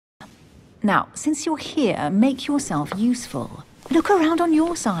Now, since you're here, make yourself useful. Look around on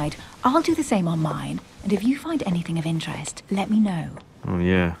your side. I'll do the same on mine. And if you find anything of interest, let me know. Oh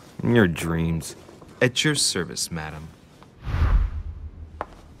yeah, in your dreams. At your service, madam.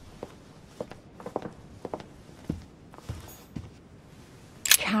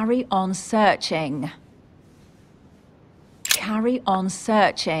 Carry on searching. Carry on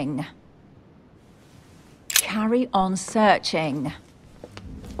searching. Carry on searching.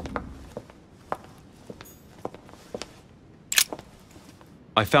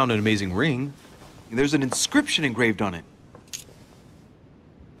 I found an amazing ring. There's an inscription engraved on it.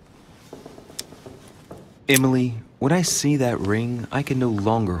 Emily, when I see that ring, I can no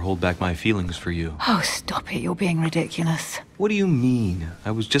longer hold back my feelings for you. Oh, stop it. You're being ridiculous. What do you mean?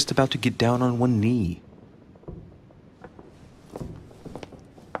 I was just about to get down on one knee.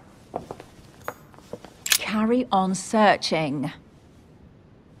 Carry on searching.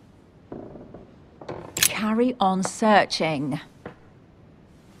 Carry on searching.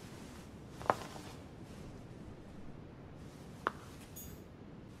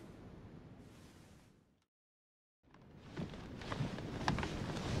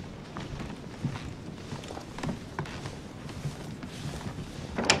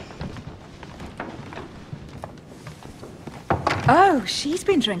 Oh, she's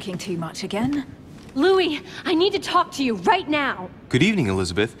been drinking too much again. Louis, I need to talk to you right now. Good evening,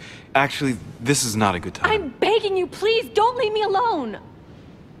 Elizabeth. Actually, this is not a good time. I'm begging you, please don't leave me alone.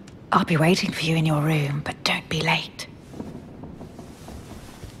 I'll be waiting for you in your room, but don't be late.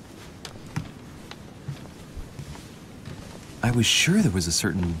 I was sure there was a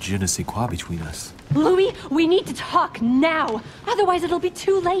certain je ne sais quoi between us. Louis, we need to talk now. Otherwise, it'll be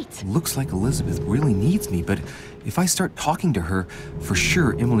too late. Looks like Elizabeth really needs me, but if I start talking to her, for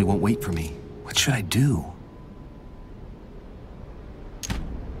sure Emily won't wait for me. What should I do?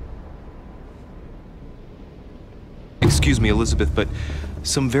 Excuse me, Elizabeth, but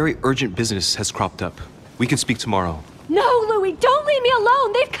some very urgent business has cropped up. We can speak tomorrow. No, Louis, don't leave me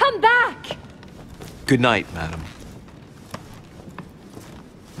alone. They've come back. Good night, madam.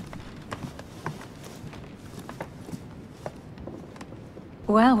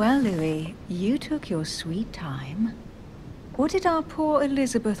 Well, well, Louis, you took your sweet time. What did our poor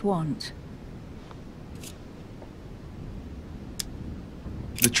Elizabeth want?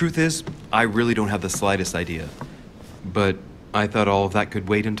 The truth is, I really don't have the slightest idea. But I thought all of that could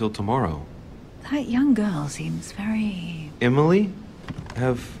wait until tomorrow. That young girl seems very... Emily?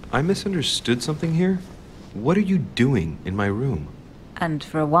 Have I misunderstood something here? What are you doing in my room? And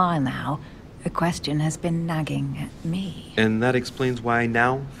for a while now, a question has been nagging at me. And that explains why I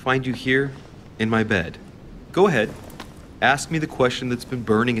now find you here, in my bed. Go ahead. Ask me the question that's been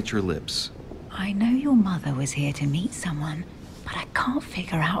burning at your lips. I know your mother was here to meet someone, but I can't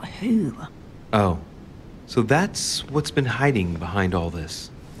figure out who. Oh. So that's what's been hiding behind all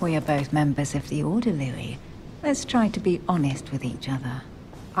this. We are both members of the Order, Louis. Let's try to be honest with each other.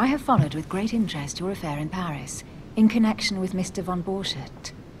 I have followed with great interest your affair in Paris, in connection with Mr. von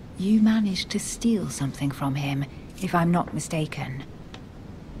Borchardt. You managed to steal something from him, if I'm not mistaken.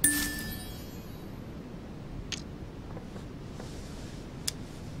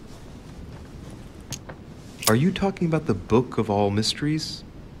 Are you talking about the Book of All Mysteries?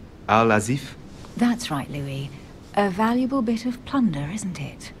 Al-Azif? That's right, Louis. A valuable bit of plunder, isn't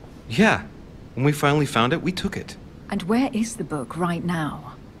it? Yeah. When we finally found it, we took it. And where is the book right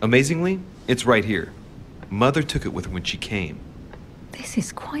now? Amazingly, it's right here. Mother took it with her when she came. This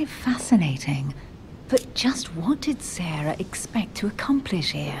is quite fascinating. But just what did Sarah expect to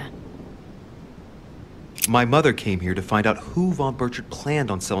accomplish here? My mother came here to find out who von Burchard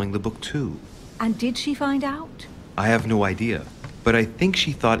planned on selling the book to. And did she find out? I have no idea, but I think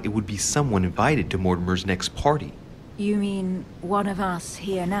she thought it would be someone invited to Mortimer's next party. You mean one of us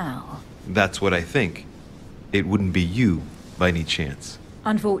here now? That's what I think. It wouldn't be you, by any chance.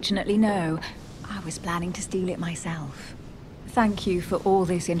 Unfortunately, no. I was planning to steal it myself. Thank you for all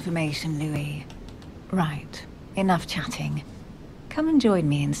this information, Louis. Right, enough chatting. Come and join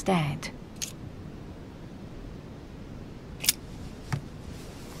me instead.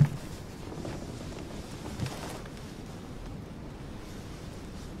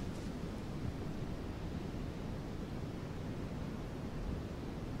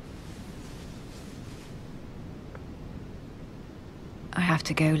 I have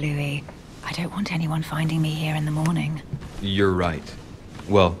to go, Louis. I don't want anyone finding me here in the morning. You're right.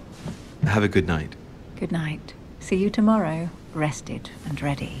 Well, have a good night. Good night. See you tomorrow, rested and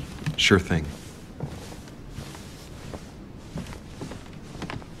ready. Sure thing.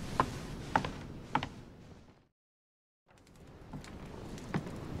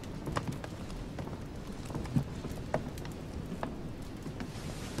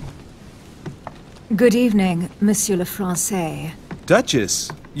 Good evening, Monsieur le Français.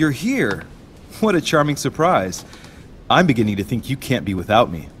 Duchess, you're here. What a charming surprise. I'm beginning to think you can't be without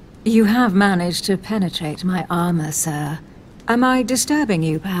me. You have managed to penetrate my armor, sir. Am I disturbing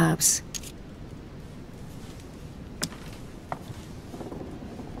you, perhaps?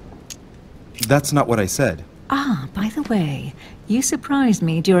 That's not what I said. Ah, by the way, you surprised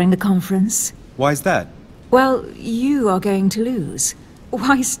me during the conference. Why's that? Well, you are going to lose.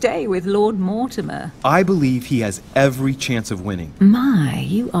 Why stay with Lord Mortimer? I believe he has every chance of winning. My,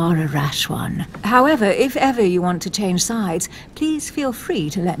 you are a rash one. However, if ever you want to change sides, please feel free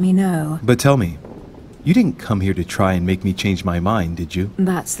to let me know. But tell me, you didn't come here to try and make me change my mind, did you?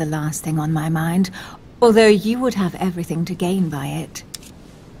 That's the last thing on my mind, although you would have everything to gain by it.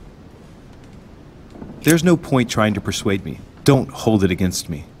 There's no point trying to persuade me. Don't hold it against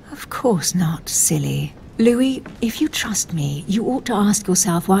me. Of course not, silly. Louis, if you trust me, you ought to ask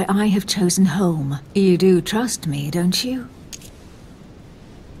yourself why I have chosen home. You do trust me, don't you?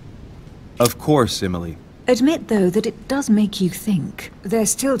 Of course, Emily. Admit, though, that it does make you think.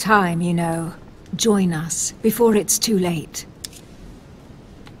 There's still time, you know. Join us, before it's too late.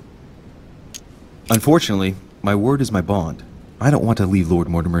 Unfortunately, my word is my bond. I don't want to leave Lord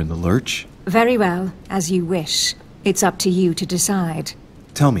Mortimer in the lurch. Very well, as you wish. It's up to you to decide.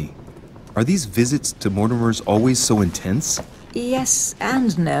 Tell me, are these visits to Mortimer's always so intense? Yes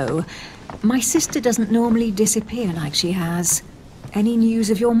and no. My sister doesn't normally disappear like she has. Any news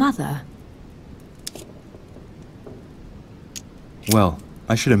of your mother? Well,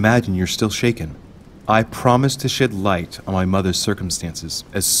 I should imagine you're still shaken. I promise to shed light on my mother's circumstances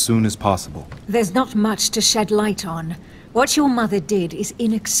as soon as possible. There's not much to shed light on. What your mother did is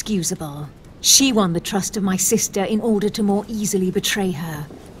inexcusable. She won the trust of my sister in order to more easily betray her.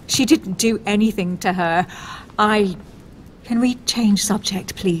 She didn't do anything to her. Can we change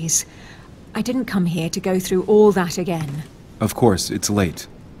subject, please? I didn't come here to go through all that again. Of course, it's late.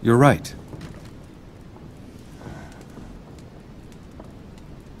 You're right.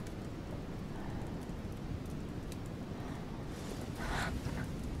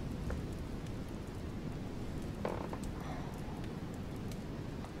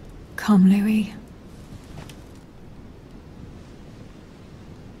 Come, Louis.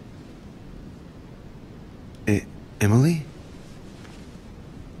 Emily?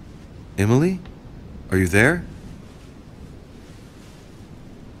 Emily? Are you there?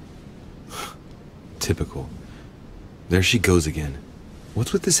 Typical. There she goes again.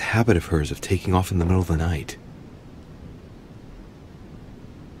 What's with this habit of hers of taking off in the middle of the night?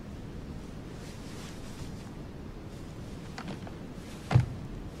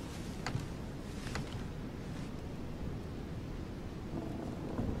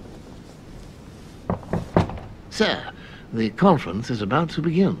 Sir, the conference is about to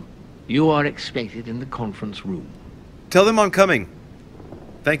begin. You are expected in the conference room. Tell them I'm coming.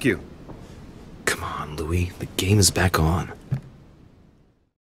 Thank you. Come on, Louis. The game is back on.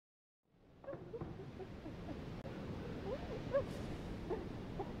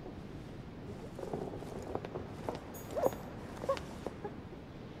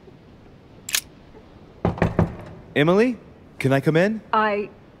 Emily, can I come in?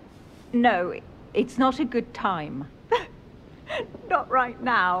 No, it's not a good time. Not right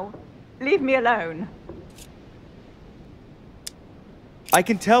now. Leave me alone. I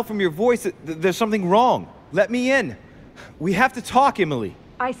can tell from your voice that there's something wrong. Let me in. We have to talk, Emily.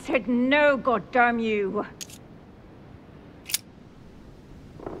 I said no, goddamn you.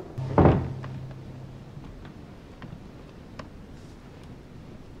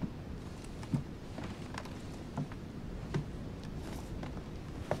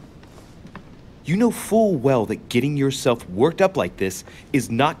 You know full well that getting yourself worked up like this is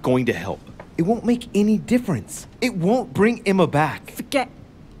not going to help. It won't make any difference. It won't bring Emma back. Forget.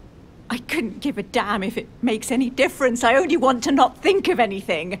 I couldn't give a damn if it makes any difference. I only want to not think of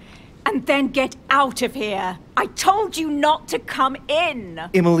anything. And then get out of here. I told you not to come in.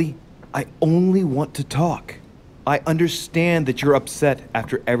 Emily, I only want to talk. I understand that you're upset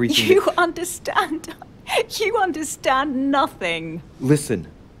after everything. You understand? You understand nothing. Listen,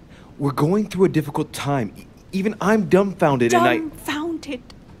 we're going through a difficult time. Even I'm dumbfounded Dumbfounded.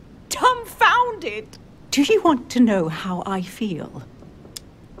 Dumbfounded. Do you want to know how I feel?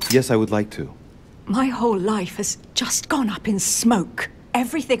 Yes, I would like to. My whole life has just gone up in smoke.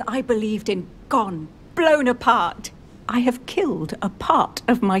 Everything I believed in, gone, blown apart. I have killed a part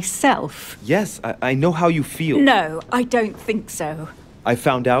of myself. Yes, I know how you feel. No, I don't think so. I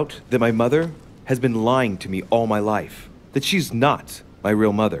found out that my mother has been lying to me all my life. That she's not my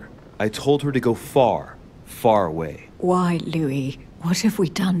real mother. I told her to go far, far away. Why, Louis? What have we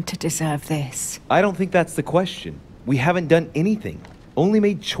done to deserve this? I don't think that's the question. We haven't done anything, only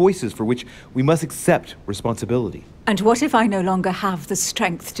made choices for which we must accept responsibility. And what if I no longer have the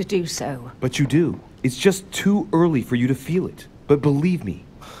strength to do so? But you do. It's just too early for you to feel it. But believe me,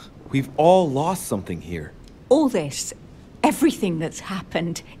 we've all lost something here. All this, everything that's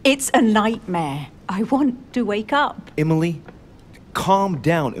happened, it's a nightmare. I want to wake up. Emily, calm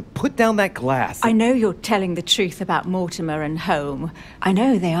down and put down that glass. I know you're telling the truth about Mortimer and Home. I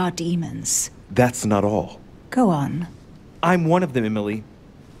know they are demons. That's not all. Go on. I'm one of them, Emily.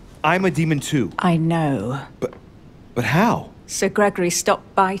 I'm a demon too. I know. But how? Sir Gregory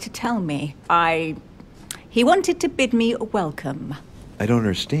stopped by to tell me. He wanted to bid me a welcome. I don't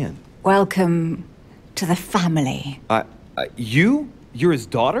understand. Welcome to the family. You? You're his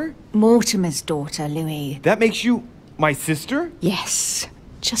daughter? Mortimer's daughter, Louis. That makes you my sister? Yes.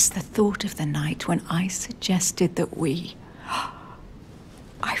 Just the thought of the night when I suggested that we...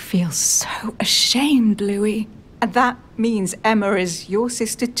 I feel so ashamed, Louis. And that means Emma is your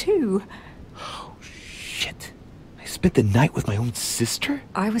sister too. Oh, shit. I spent the night with my own sister?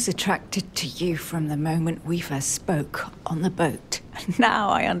 I was attracted to you from the moment we first spoke on the boat. And now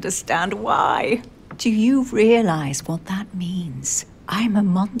I understand why. Do you realize what that means? I'm a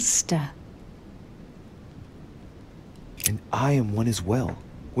monster. And I am one as well.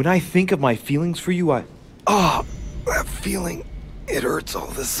 When I think of my feelings for you, that feeling, it hurts all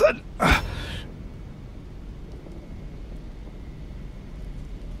of a sudden.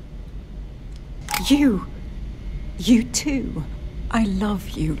 You too. I love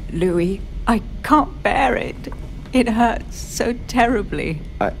you, Louis. I can't bear it. It hurts so terribly.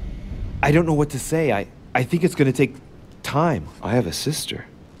 I don't know what to say. I think it's gonna take time. I have a sister.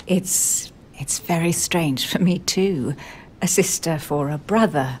 It's very strange for me too. A sister for a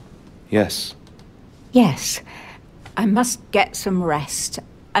brother. Yes. Yes. I must get some rest.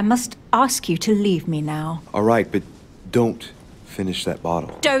 I must ask you to leave me now. All right, but don't finish that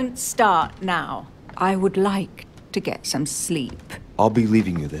bottle. Don't start now. I would like to get some sleep. I'll be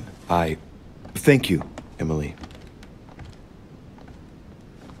leaving you then. Thank you, Emily.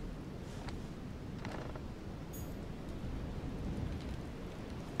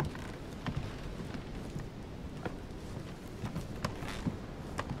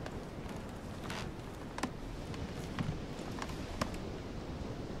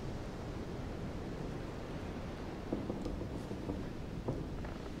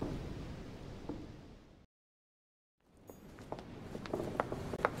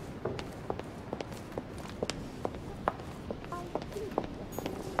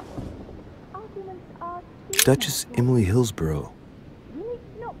 Duchess Emily Hillsborough. Will it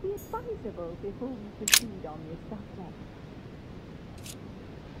not be advisable before we proceed on this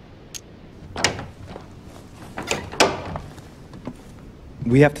subject?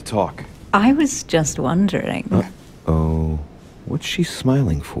 We have to talk. I was just wondering. Oh, what's she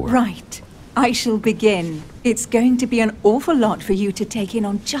smiling for? Right. I shall begin. It's going to be an awful lot for you to take in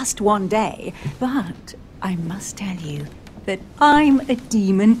on just one day, but I must tell you that I'm a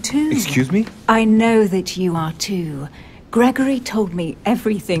demon too. Excuse me? I know that you are too. Gregory told me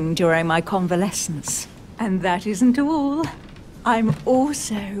everything during my convalescence. And that isn't all. I'm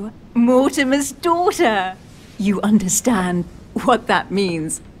also Mortimer's daughter. You understand what that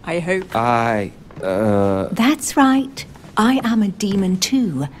means, I hope. That's right. I am a demon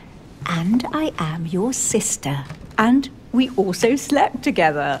too. And I am your sister. And we also slept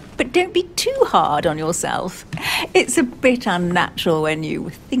together. But don't be too hard on yourself. It's a bit unnatural when you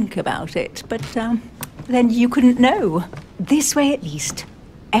think about it, but then you couldn't know. This way at least,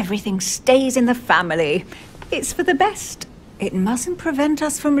 everything stays in the family. It's for the best. It mustn't prevent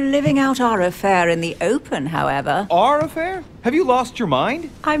us from living out our affair in the open, however. Our affair? Have you lost your mind?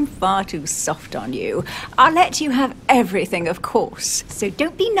 I'm far too soft on you. I'll let you have everything, of course. So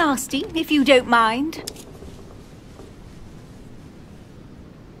don't be nasty, if you don't mind.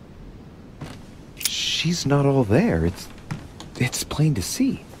 She's not all there. It's plain to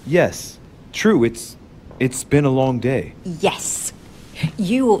see. Yes, true. It's been a long day. Yes.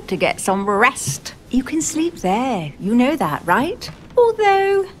 You ought to get some rest. You can sleep there. You know that, right?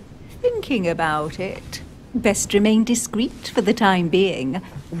 Although, thinking about it, best remain discreet for the time being.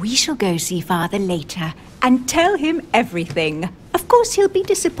 We shall go see Father later and tell him everything. Of course, he'll be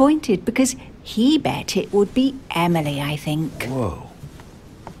disappointed because he bet it would be Emily, I think. Whoa.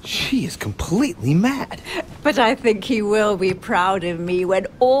 She is completely mad. But I think he will be proud of me when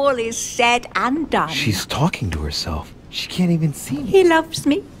all is said and done. She's talking to herself. She can't even see me. He loves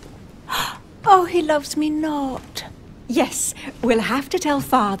me. Oh, he loves me not. Yes, we'll have to tell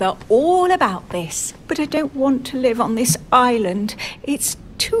Father all about this. But I don't want to live on this island. It's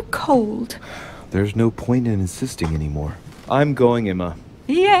too cold. There's no point in insisting anymore. I'm going, Emma.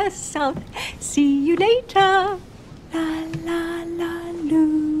 Yes, I'll see you later. La la la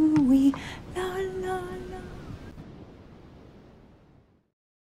Louie, la la la.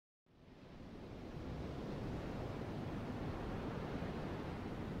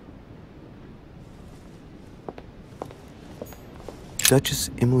 Duchess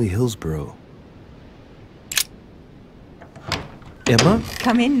Emily Hillsborough. Emma?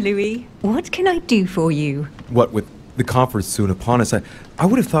 Come in, Louis. What can I do for you? What with the conference soon upon us, I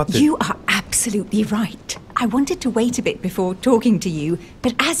would have thought that... You are absolutely right. I wanted to wait a bit before talking to you,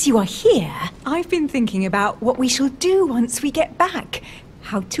 but as you are here, I've been thinking about what we shall do once we get back.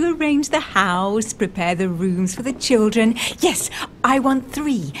 How to arrange the house, prepare the rooms for the children. Yes, I want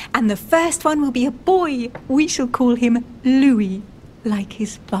 3, and the first one will be a boy. We shall call him Louis, like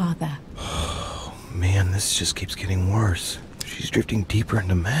his father. Man, this just keeps getting worse. She's drifting deeper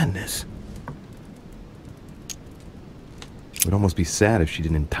into madness. It would almost be sad if she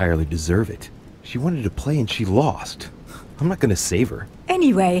didn't entirely deserve it. She wanted to play and she lost. I'm not gonna save her.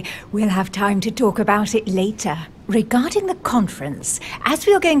 Anyway, we'll have time to talk about it later. Regarding the conference, as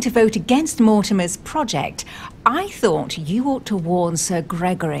we are going to vote against Mortimer's project, I thought you ought to warn Sir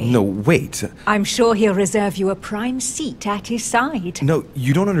Gregory. No, wait. I'm sure he'll reserve you a prime seat at his side. No,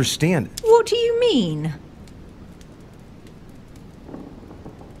 you don't understand. What do you mean?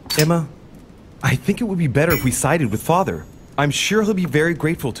 Emma, I think it would be better if we sided with Father. I'm sure he'll be very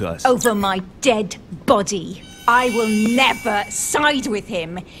grateful to us. Over my dead body. I will never side with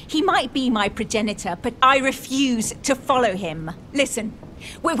him. He might be my progenitor, but I refuse to follow him. Listen,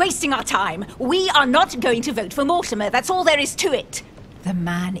 we're wasting our time. We are not going to vote for Mortimer. That's all there is to it. The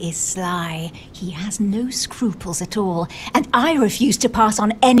man is sly. He has no scruples at all, and I refuse to pass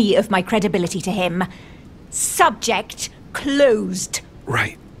on any of my credibility to him. Subject closed.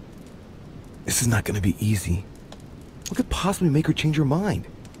 Right. This is not going to be easy. What could possibly make her change her mind?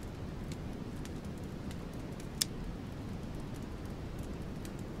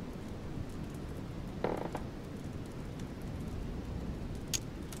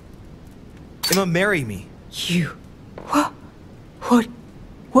 Emma, marry me. You...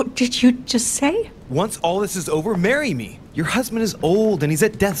 What did you just say? Once all this is over, marry me. Your husband is old and he's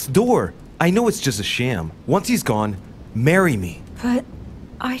at death's door. I know it's just a sham. Once he's gone, marry me. But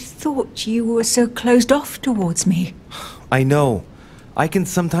I thought you were so closed off towards me. I know. I can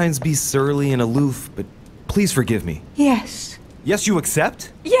sometimes be surly and aloof, but please forgive me. Yes. Yes, you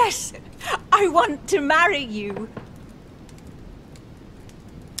accept? Yes! I want to marry you.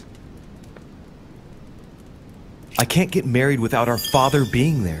 I can't get married without our father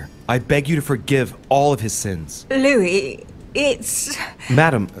being there. I beg you to forgive all of his sins. Louis, it's...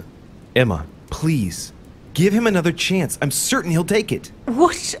 Madam, Emma, please, give him another chance. I'm certain he'll take it.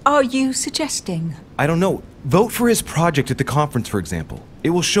 What are you suggesting? I don't know. Vote for his project at the conference, for example. It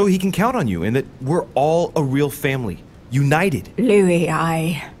will show he can count on you and that we're all a real family. United. Louis,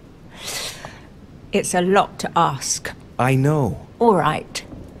 It's a lot to ask. I know. All right.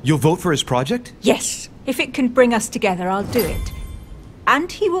 You'll vote for his project? Yes. If it can bring us together, I'll do it.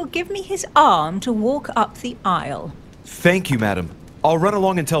 And he will give me his arm to walk up the aisle. Thank you, madam. I'll run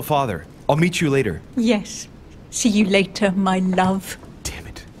along and tell Father. I'll meet you later. Yes. See you later, my love. Damn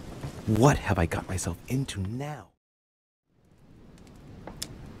it. What have I got myself into now?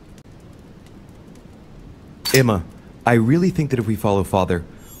 Emma, I really think that if we follow Father,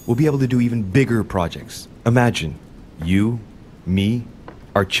 we'll be able to do even bigger projects. Imagine, you, me,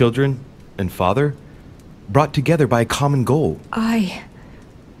 our children, and Father, brought together by a common goal.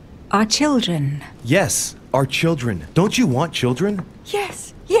 Our children. Yes, our children. Don't you want children?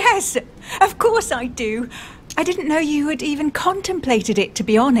 Yes, yes, of course I do. I didn't know you had even contemplated it, to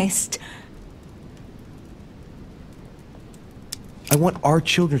be honest. I want our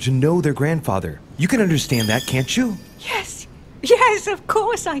children to know their grandfather. You can understand that, can't you? Yes, yes, of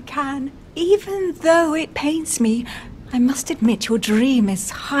course I can. Even though it pains me, I must admit your dream is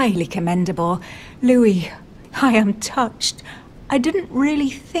highly commendable. Louis, I am touched. I didn't really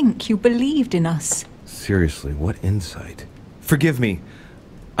think you believed in us. Seriously, what insight? Forgive me.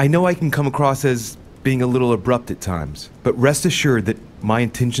 I know I can come across as being a little abrupt at times, but rest assured that my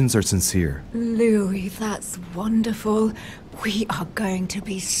intentions are sincere. Louis, that's wonderful. We are going to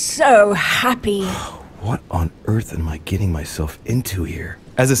be so happy. What on earth am I getting myself into here?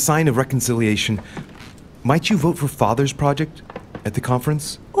 As a sign of reconciliation, might you vote for Father's project at the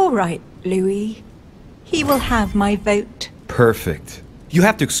conference? All right, Louis. He will have my vote. Perfect. You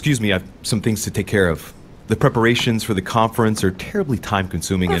have to excuse me, I have some things to take care of. The preparations for the conference are terribly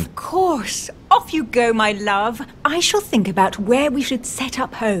time-consuming and... Of course. Off you go, my love. I shall think about where we should set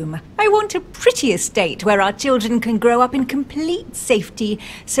up home. I want a pretty estate where our children can grow up in complete safety,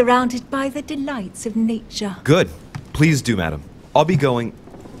 surrounded by the delights of nature. Good. Please do, madam. I'll be going...